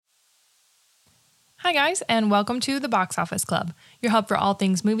Hi guys, and welcome to the Box Office Club, your hub for all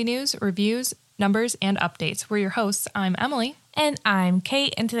things movie news, reviews, numbers, and updates. We're your hosts. I'm Emily. And I'm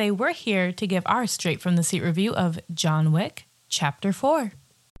Kate, and today we're here to give our straight from the seat review of John Wick, Chapter 4.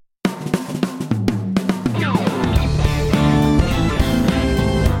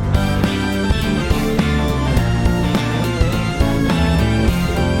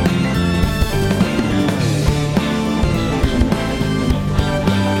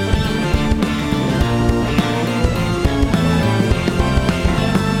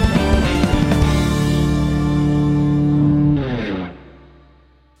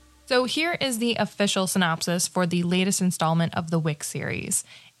 So here is the official synopsis for the latest installment of the Wick series.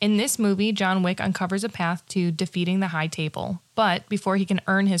 In this movie, John Wick uncovers a path to defeating the High Table. But before he can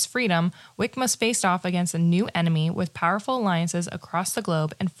earn his freedom, Wick must face off against a new enemy with powerful alliances across the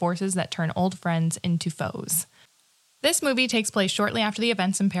globe and forces that turn old friends into foes. This movie takes place shortly after the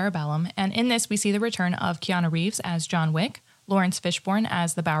events in Parabellum, and in this we see the return of Keanu Reeves as John Wick, Lawrence Fishburne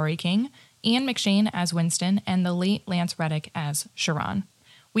as the Bowery King, Ian McShane as Winston, and the late Lance Reddick as Chiron.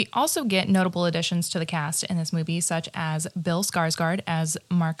 We also get notable additions to the cast in this movie, such as Bill Skarsgård as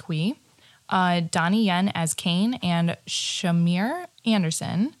Marquis, Donnie Yen as Kane, and Shamir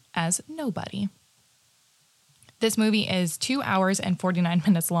Anderson as Nobody. This movie is 2 hours and 49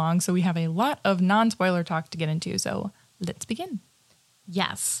 minutes long, so we have a lot of non-spoiler talk to get into, so let's begin.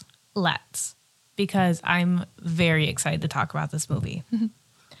 Yes, let's. Because I'm very excited to talk about this movie.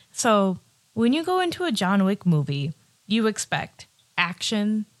 So, when you go into a John Wick movie, you expect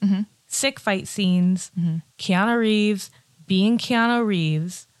action, sick fight scenes, Keanu Reeves being Keanu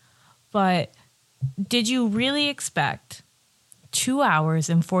Reeves, but did you really expect 2 hours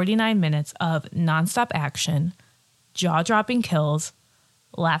and 49 minutes of nonstop action, jaw-dropping kills,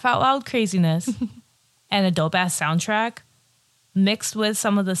 laugh-out-loud craziness, and a dope-ass soundtrack mixed with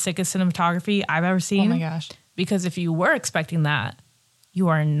some of the sickest cinematography I've ever seen? Oh my gosh. Because if you were expecting that, you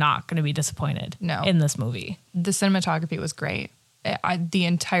are not going to be disappointed in this movie. The cinematography was great. The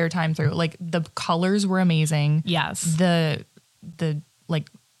entire time through, like the colors were amazing. Yes. The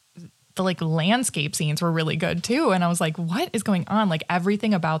landscape scenes were really good too. And I was like, what is going on? Like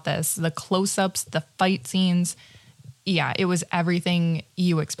everything about this, the close-ups, the fight scenes. Yeah, it was everything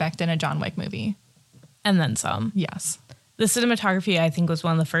you expect in a John Wick movie. And then some. Yes. The cinematography, I think, was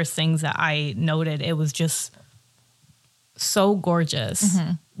one of the first things that I noted. It was just so gorgeous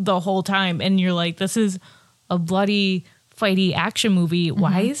the whole time. And you're like, this is a bloody fighty action movie.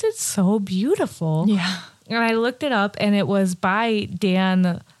 Why is it so beautiful? Yeah. And I looked it up, and it was by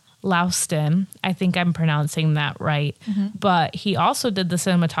Dan Laustin. I think I'm pronouncing that right. But he also did the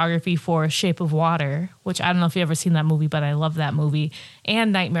cinematography for Shape of Water, which I don't know if you've ever seen that movie, but I love that movie,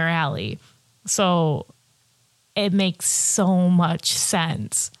 and Nightmare Alley. So it makes so much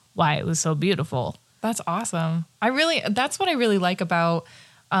sense why it was so beautiful. That's awesome. That's what I really like about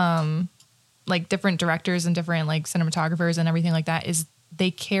like different directors and different like cinematographers and everything like that, is they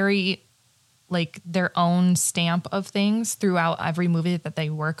carry like their own stamp of things throughout every movie that they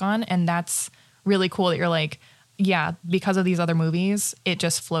work on. And that's really cool that you're like, yeah, because of these other movies, it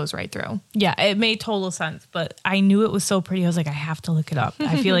just flows right through. Yeah, it made total sense, but I knew it was so pretty. I was like, I have to look it up.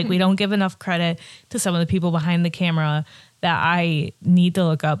 I feel like we don't give enough credit to some of the people behind the camera that I need to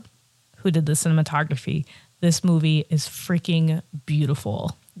look up who did the cinematography. This movie is freaking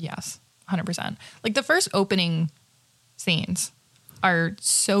beautiful. Yes, 100%. Like the first opening scenes are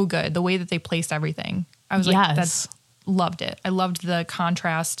so good. The way that they placed everything. I was like, loved it. I loved the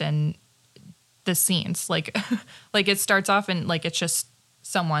contrast and the scenes. Like, like it starts off and like it's just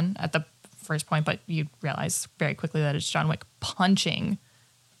someone at the first point, but you realize very quickly that it's John Wick punching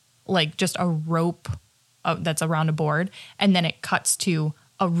like just a rope that's around a board, and then it cuts to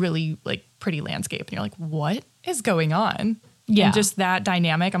a really like pretty landscape, and you're like, what is going on? Yeah, and just that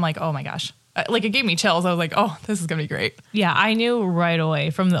dynamic. I'm like, oh my gosh. Like it gave me chills. I was like, oh, this is gonna be great. Yeah, I knew right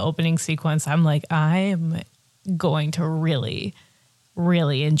away from the opening sequence. I'm like, I am going to really,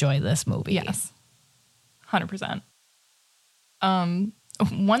 really enjoy this movie. Yes, 100%.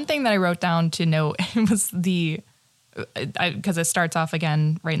 One thing that I wrote down to note was because it starts off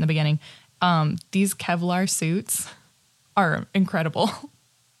again right in the beginning. These Kevlar suits are incredible.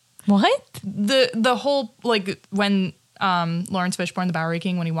 What? The whole like when Lawrence Fishburne, the Bowery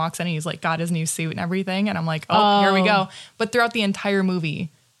King, when he walks in, he's like got his new suit and everything, and I'm like, oh, here we go. But throughout the entire movie,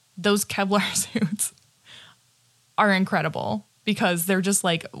 those Kevlar suits are incredible because they're just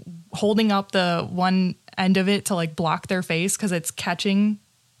like holding up the one end of it to like block their face because it's catching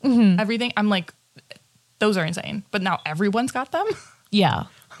everything. I'm like, those are insane. But now everyone's got them. Yeah.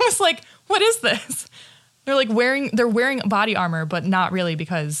 I was like, what is this? They're wearing body armor, but not really,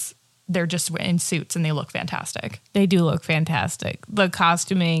 because they're just in suits and they look fantastic. They do look fantastic. The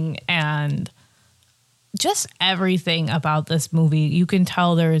costuming and just everything about this movie, you can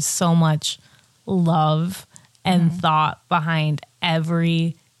tell there is so much love and thought behind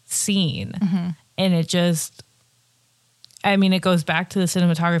every scene. And it just, I mean, it goes back to the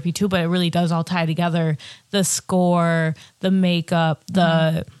cinematography too, but it really does all tie together. The score, the makeup,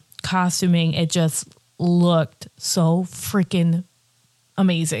 the costuming, it just looked so freaking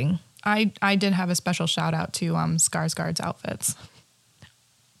amazing. I did have a special shout out to Skarsgård's outfits.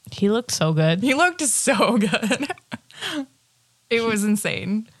 He looked so good. He looked so good. It was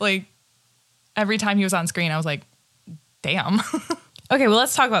insane. Like, every time he was on screen, I was like, damn. Okay, well,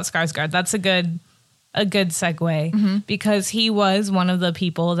 let's talk about Skarsgård. That's a good segue because he was one of the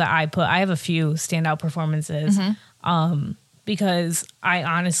people that I have a few standout performances because I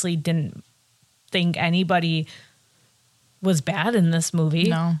honestly didn't think anybody was bad in this movie.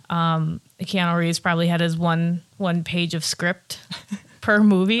 No. Keanu Reeves probably had his one page of script per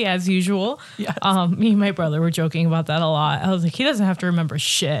movie as usual. Yes. Me and my brother were joking about that a lot. I was like, he doesn't have to remember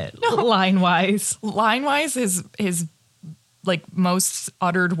shit line wise. Line wise, his like most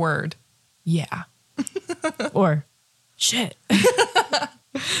uttered word, yeah. Or shit.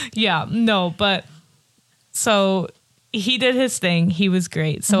 Yeah, no, but so he did his thing. He was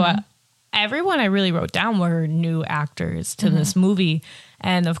great. So everyone I really wrote down were new actors to this movie.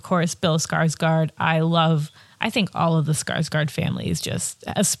 And of course, Bill Skarsgård. I think all of the Skarsgård family is just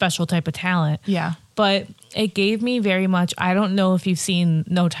a special type of talent. Yeah. But it gave me very much, I don't know if you've seen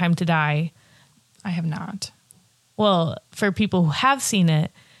No Time to Die. I have not. Well, for people who have seen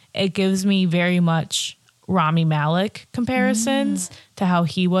it, it gives me very much Rami Malek comparisons to how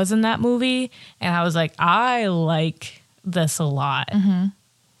he was in that movie. And I was like, I like this a lot.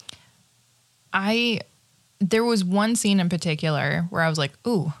 There was one scene in particular where I was like,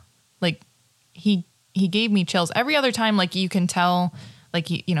 ooh, like he gave me chills. Every other time, like you can tell, like,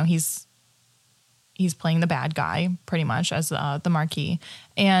 he's playing the bad guy pretty much as the Marquis.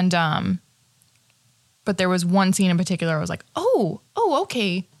 And, but there was one scene in particular I was like, oh,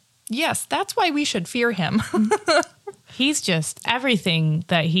 okay. Yes, that's why we should fear him. He's just, everything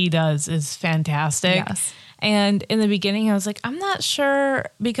that he does is fantastic. Yes. And in the beginning, I was like, I'm not sure,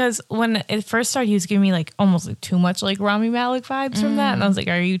 because when it first started, he was giving me like almost like too much like Rami Malek vibes from that. And I was like,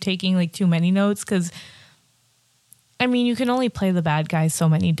 are you taking like too many notes? Because I mean, you can only play the bad guy so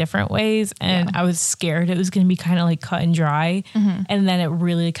many different ways. And I was scared it was going to be kind of like cut and dry. And then it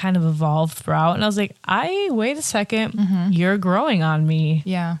really kind of evolved throughout. And I was like, wait a second, you're growing on me.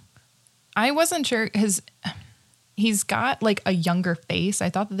 Yeah. I wasn't sure he's got like a younger face.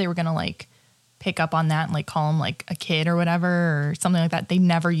 I thought that they were going to like pick up on that and like call him like a kid or whatever or something like that. They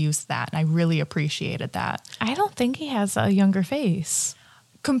never used that. And I really appreciated that. I don't think he has a younger face.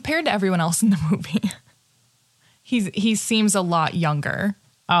 Compared to everyone else in the movie, he seems a lot younger.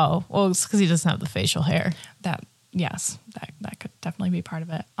 Oh, well, it's because he doesn't have the facial hair. Yes, that could definitely be part of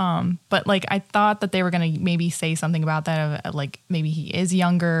it. But like I thought that they were gonna maybe say something about that, like maybe he is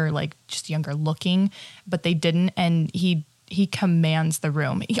younger, like just younger looking, but they didn't. And he commands the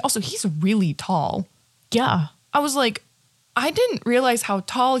room. He's really tall. Yeah, I was like, I didn't realize how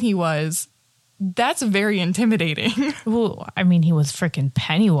tall he was. That's very intimidating. Well, I mean, he was freaking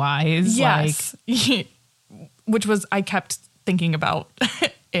Pennywise. Yes, which was I kept thinking about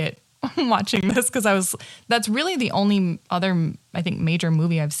it. Watching this because that's really the only other I think major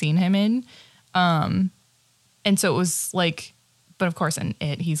movie I've seen him in, and so it was like, but of course in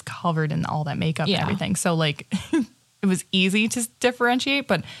it he's covered in all that makeup and everything, so like it was easy to differentiate,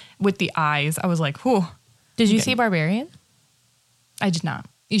 but with the eyes I was like, whew. Did you see Barbarian? I did not.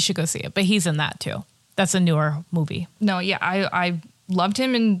 You should go see it, but he's in that too. That's a newer movie. No, yeah, I loved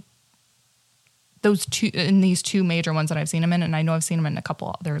him in these two major ones that I've seen him in, and I know I've seen him in a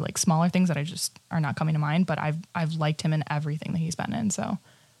couple other like smaller things that I just are not coming to mind, but I've liked him in everything that he's been in. So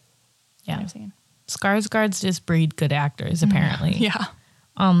yeah, I've seen. Skarsgårds just breed good actors apparently. Yeah.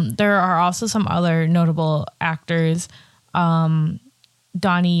 There are also some other notable actors. Donnie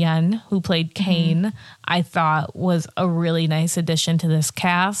Yen, who played Kane, I thought was a really nice addition to this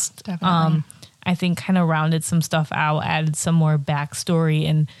cast. Definitely. I think kind of rounded some stuff out, added some more backstory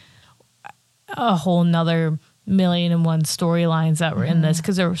and a whole nother 1,000,001 storylines that were in this,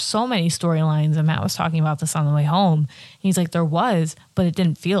 because there were so many storylines, and Matt was talking about this on the way home. He's like, there was, but it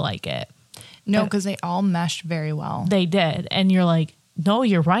didn't feel like it. No, because they all meshed very well. They did. And you're like, no,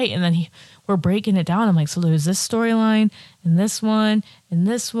 you're right. And then we're breaking it down. I'm like, so there's this storyline and this one and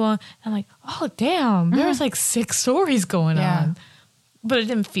this one. And I'm like, oh, damn, there's like 6 stories going on. But it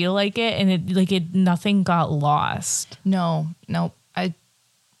didn't feel like it. And nothing got lost. No.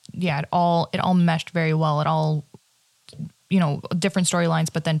 it all meshed very well. It all, different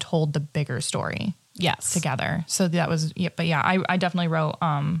storylines, but then told the bigger story together. So that was, I definitely wrote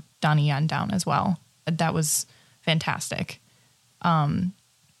Donnie Yen down as well. That was fantastic.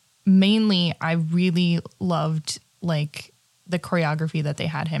 Mainly, I really loved like the choreography that they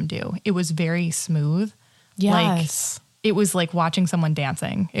had him do. It was very smooth. Yes. Like, it was like watching someone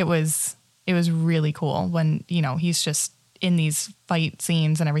dancing. It was really cool when, he's just in these fight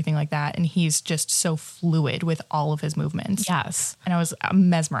scenes and everything like that. And he's just so fluid with all of his movements. Yes. And I was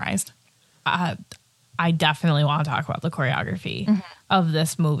mesmerized. I definitely want to talk about the choreography of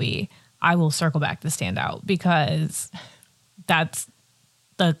this movie. I will circle back to Standout because that's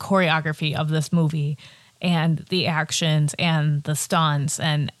the choreography of this movie and the actions and the stunts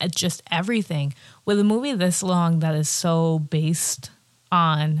and just everything. With a movie this long that is so based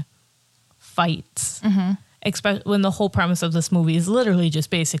on fights, especially when the whole premise of this movie is literally just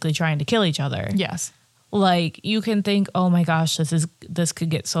basically trying to kill each other. Yes. Like, you can think, oh my gosh, this could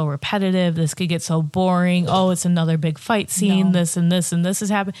get so repetitive. This could get so boring. Oh, it's another big fight scene. No. This and this and this has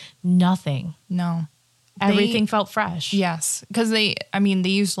happened. Nothing. No. Everything felt fresh. Yes. Because they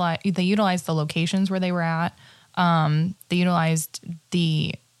utilized the locations where they were at. They utilized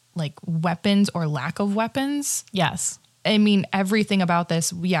the like weapons or lack of weapons. Yes. I mean, everything about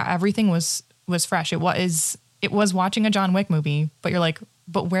this, everything was fresh. It was watching a John Wick movie, but you're like,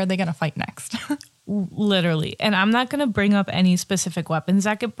 but where are they going to fight next? Literally. And I'm not going to bring up any specific weapons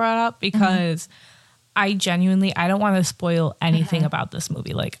that get brought up because I don't want to spoil anything about this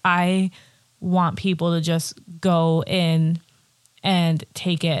movie. Like, I want people to just go in and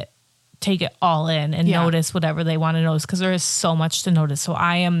take it all in and notice whatever they want to notice, because there is so much to notice. So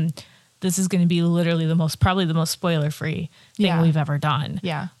this is going to be literally probably the most spoiler free thing we've ever done.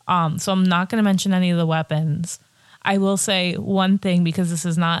 Yeah. So I'm not going to mention any of the weapons. I will say one thing, because this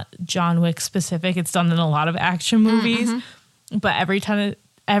is not John Wick specific. It's done in a lot of action movies, but every time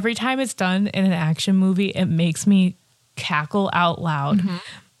it's done in an action movie, it makes me cackle out loud.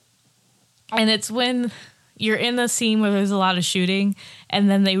 And it's when you're in a scene where there's a lot of shooting and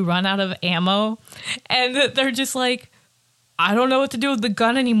then they run out of ammo and they're just like, I don't know what to do with the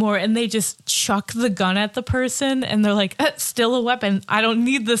gun anymore. And they just chuck the gun at the person and they're like, still a weapon. I don't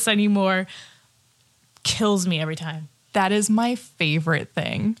need this anymore. Kills me every time. That is my favorite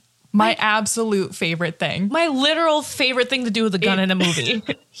thing. My absolute favorite thing. My literal favorite thing to do with a gun in a movie.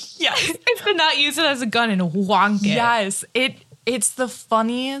 Yes. Is to not use it as a gun and wonk it. Yes. It's the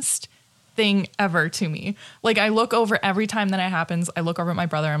funniest thing ever to me. Like, I look over every time that it happens. I look over at my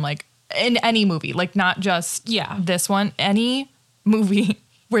brother. I'm like, in any movie, like not just this one, any movie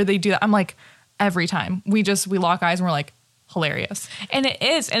where they do that, I'm like, every time we lock eyes and we're like, hilarious. And it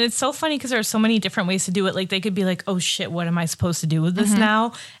is. And it's so funny because there are so many different ways to do it. Like, they could be like, oh shit, what am I supposed to do with this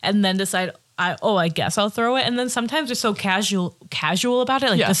now? And then decide, I guess I'll throw it. And then sometimes they're so casual about it.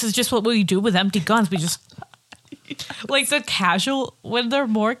 Like, this is just what we do with empty guns. We just like when they're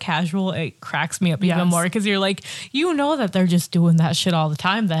more casual, it cracks me up even more, because you're like, that they're just doing that shit all the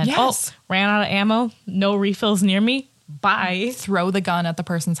time then. Yes. Oh, ran out of ammo, no refills near me, bye. Throw the gun at the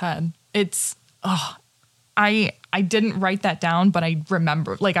person's head. It's, I didn't write that down, but I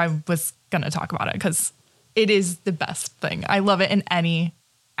remember, like, I was going to talk about it because it is the best thing. I love it in any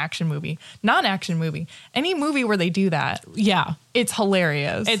action movie, non-action movie, any movie where they do that. Yeah. It's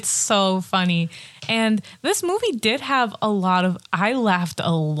hilarious. It's so funny. And this movie did have I laughed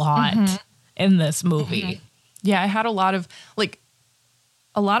a lot in this movie. Yeah, I had a lot of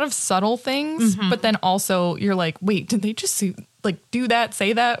subtle things, but then also you're like, wait, did they just do that,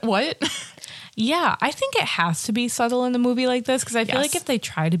 say that? What? Yeah, I think it has to be subtle in a movie like this, because I feel like if they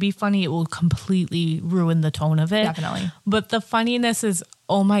try to be funny, it will completely ruin the tone of it. Definitely. But the funniness is,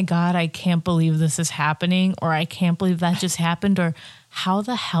 oh my God, I can't believe this is happening, or I can't believe that just happened, or how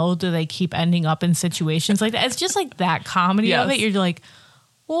the hell do they keep ending up in situations like that? It's just like that comedy of it. You're like,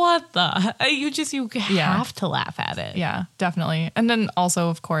 what the? You have to laugh at it. Yeah, definitely. And then also,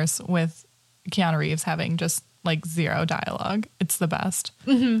 of course, with Keanu Reeves having just like zero dialogue, it's the best.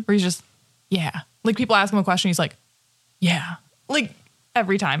 Where he's just, like, people ask him a question, he's like, like,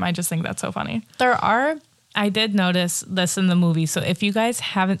 every time. I just think that's so funny. I did notice this in the movie, so if you guys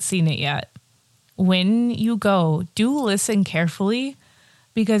haven't seen it yet, when you go, do listen carefully,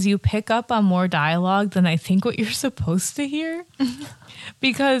 because you pick up on more dialogue than I think what you're supposed to hear.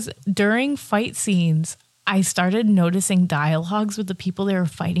 Because during fight scenes, I started noticing dialogues with the people they were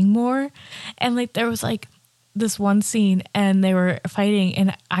fighting more. And like, there was like this one scene and they were fighting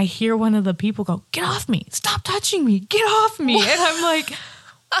and I hear one of the people go, "Get off me, stop touching me, get off me." And I'm like,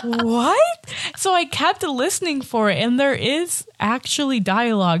 what? So I kept listening for it, and there is actually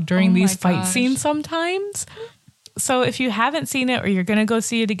dialogue during these fight scenes sometimes. So if you haven't seen it, or you're going to go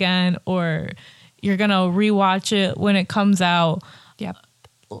see it again, or you're going to rewatch it when it comes out, Yep.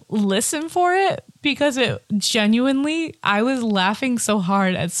 listen for it, because it genuinely, I was laughing so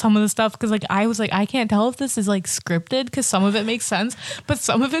hard at some of the stuff, because like I was like, I can't tell if this is like scripted, because some of it makes sense, but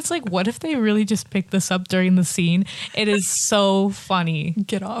some of it's like, what if they really just picked this up during the scene? It is so funny.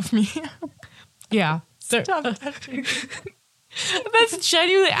 Get off me. Yeah. Stop touching. That's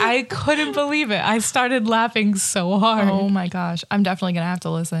genuinely, I couldn't believe it. I started laughing so hard. Oh my gosh. I'm definitely going to have to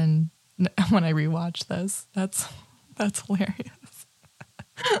listen when I rewatch this. That's hilarious.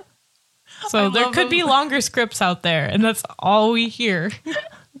 So there could be longer scripts out there, and that's all we hear.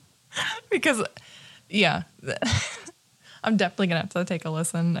 Because, yeah, I'm definitely going to have to take a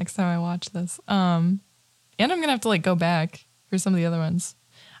listen next time I watch this. And I'm going to have to like go back for some of the other ones.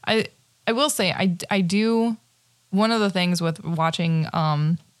 I will say I do. One of the things with watching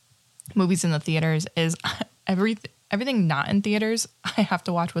movies in the theaters is everything not in theaters I have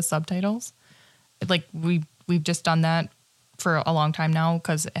to watch with subtitles. Like we've just done that for a long time now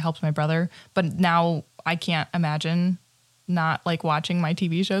because it helps my brother. But now I can't imagine not like watching my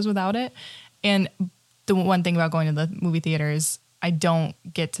TV shows without it. And the one thing about going to the movie theater is I don't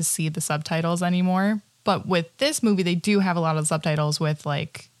get to see the subtitles anymore. But with this movie, they do have a lot of subtitles with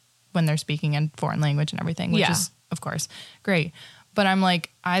like when they're speaking in foreign language and everything, which is, of course, great. But I'm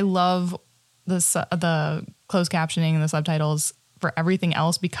like, I love the closed captioning and the subtitles for everything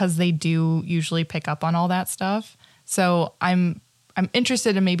else because they do usually pick up on all that stuff. So I'm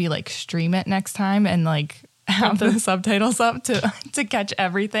interested to maybe like stream it next time and like have the subtitles up to catch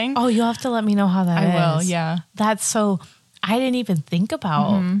everything. Oh, you'll have to let me know how that is. I will, yeah. That's so, I didn't even think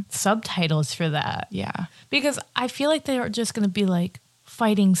about subtitles for that. Yeah. Because I feel like they are just going to be like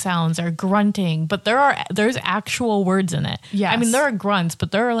fighting sounds or grunting, but there's actual words in it. Yeah. I mean, there are grunts,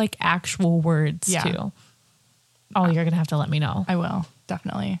 but there are like actual words too. Oh, you're going to have to let me know. I will,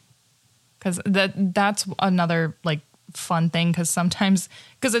 definitely. Because that's another like fun thing because sometimes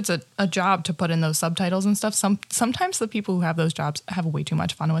because it's a job to put in those subtitles and stuff. Sometimes the people who have those jobs have way too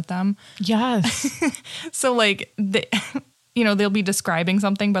much fun with them. Yes. So like they'll be describing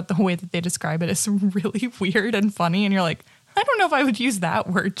something, but the way that they describe it is really weird and funny, and you're like, I don't know if I would use that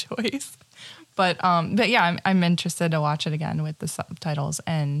word choice. But yeah, I'm interested to watch it again with the subtitles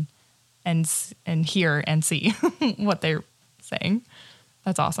and hear and see what they're saying.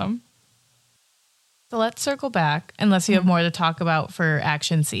 That's awesome. So let's circle back, unless you have more to talk about for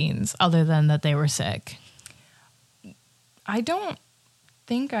action scenes other than that they were sick. I don't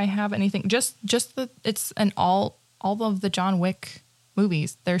think I have anything. Just that it's all of the John Wick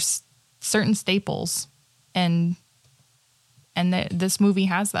movies. There's certain staples, and this movie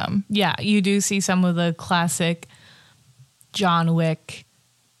has them. Yeah, you do see some of the classic John Wick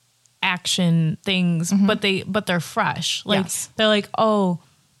action things, but they're fresh. Like they're like, oh,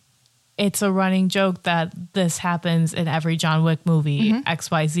 it's a running joke that this happens in every John Wick movie,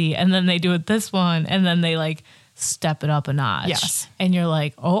 XYZ. And then they do it this one, and then they like step it up a notch. Yes. And you're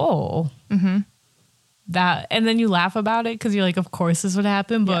like, oh, that. And then you laugh about it because you're like, of course this would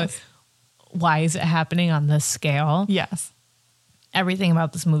happen, but why is it happening on this scale? Yes. Everything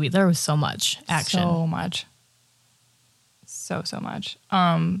about this movie, there was so much action. So much. So much.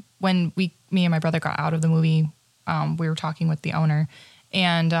 When me and my brother got out of the movie, we were talking with the owner.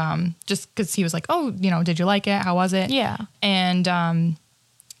 And just because he was like, oh, did you like it? How was it? Yeah. And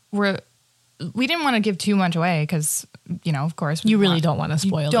we didn't want to give too much away because, of course. You really don't want to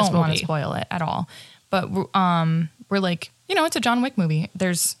spoil this movie. Don't want to spoil it at all. But we're like, it's a John Wick movie.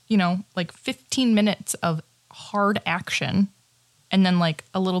 There's, like 15 minutes of hard action and then like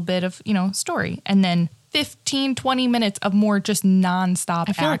a little bit of, story. And then 15, 20 minutes of more just nonstop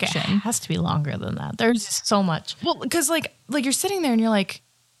I feel action. Like it has to be longer than that. There's just so much. Well, because like you're sitting there and you're like,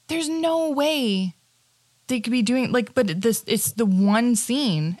 there's no way they could be doing like, but it's the one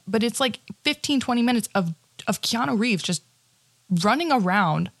scene, but it's like 15, 20 minutes of Keanu Reeves just running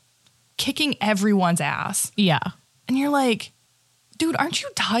around, kicking everyone's ass. Yeah. And you're like, dude, aren't you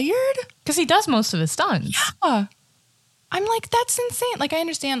tired? Because he does most of his stunts. Yeah. I'm like, that's insane. Like, I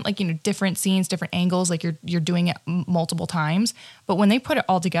understand, like, different scenes, different angles, like you're doing it multiple times. But when they put it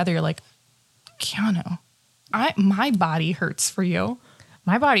all together, you're like, Keanu, my body hurts for you.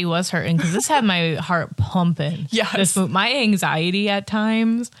 My body was hurting because this had my heart pumping. Yes. My anxiety at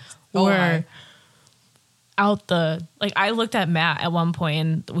times were out the, like, I looked at Matt at one point,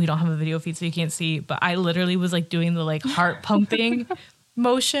 and we don't have a video feed so you can't see, but I literally was like doing the like heart pumping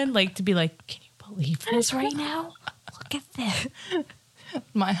motion, like to be like, can you believe this right now? Look at this.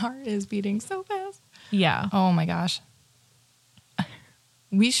 My heart is beating so fast. Yeah. Oh my gosh.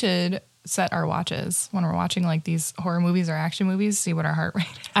 We should set our watches when we're watching like these horror movies or action movies, see what our heart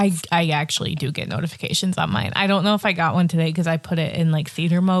rate is. I actually do get notifications on mine. I don't know if I got one today because I put it in like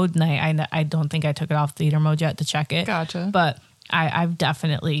theater mode, and I don't think I took it off theater mode yet to check it. Gotcha. But I've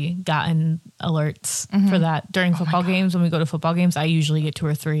definitely gotten alerts for that during football games. When we go to football games, I usually get 2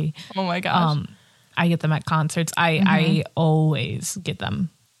 or 3. Oh my gosh. I get them at concerts. I always get them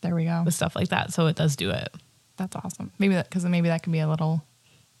There we go. with stuff like that. So it does do it. That's awesome. Maybe that can be a little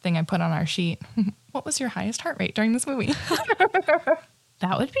thing I put on our sheet. What was your highest heart rate during this movie?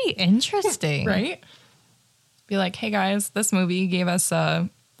 That would be interesting. Right? Be like, hey guys, this movie gave us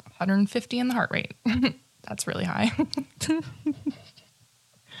 150 in the heart rate. That's really high.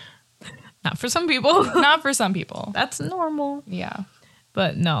 Not for some people. Not for some people. That's normal. Yeah.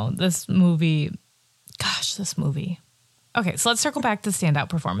 But no, this movie. Okay, so let's circle back to standout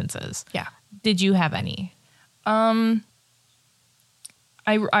performances. Yeah. Did you have any? I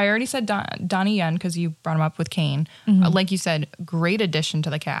already said Donnie Yen because you brought him up with Kane. Like you said, great addition to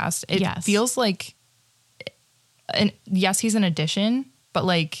the cast. It feels like, and yes, he's an addition, but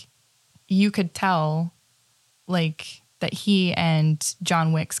like you could tell like that he and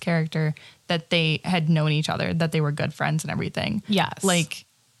John Wick's character, that they had known each other, that they were good friends and everything. Yes. Like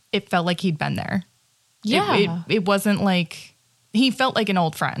it felt like he'd been there. Yeah. It wasn't like, he felt like an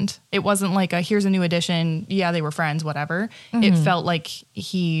old friend. It wasn't like here's a new addition. Yeah, they were friends, whatever. It felt like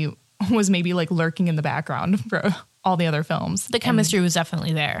he was maybe like lurking in the background for all the other films. The chemistry was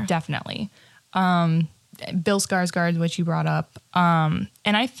definitely there. Definitely. Bill Skarsgård, which you brought up. And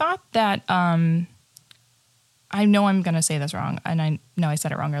I thought that, I know I'm going to say this wrong, and I know I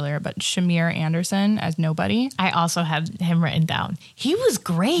said it wrong earlier, but Shamir Anderson as Nobody. I also have him written down. He was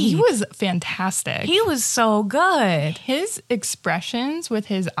great. He was fantastic. He was so good. His expressions with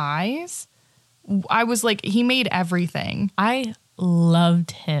his eyes, I was like, he made everything. I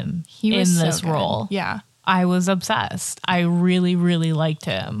loved him He was in so this good. role. Yeah. I was obsessed. I really, really liked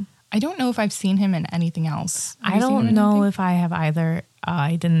him. I don't know if I've seen him in anything else. Have I you seen him don't in know anything? if I have either.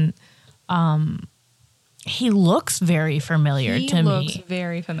 I didn't. He looks very familiar He to looks me.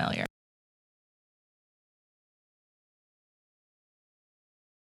 very familiar.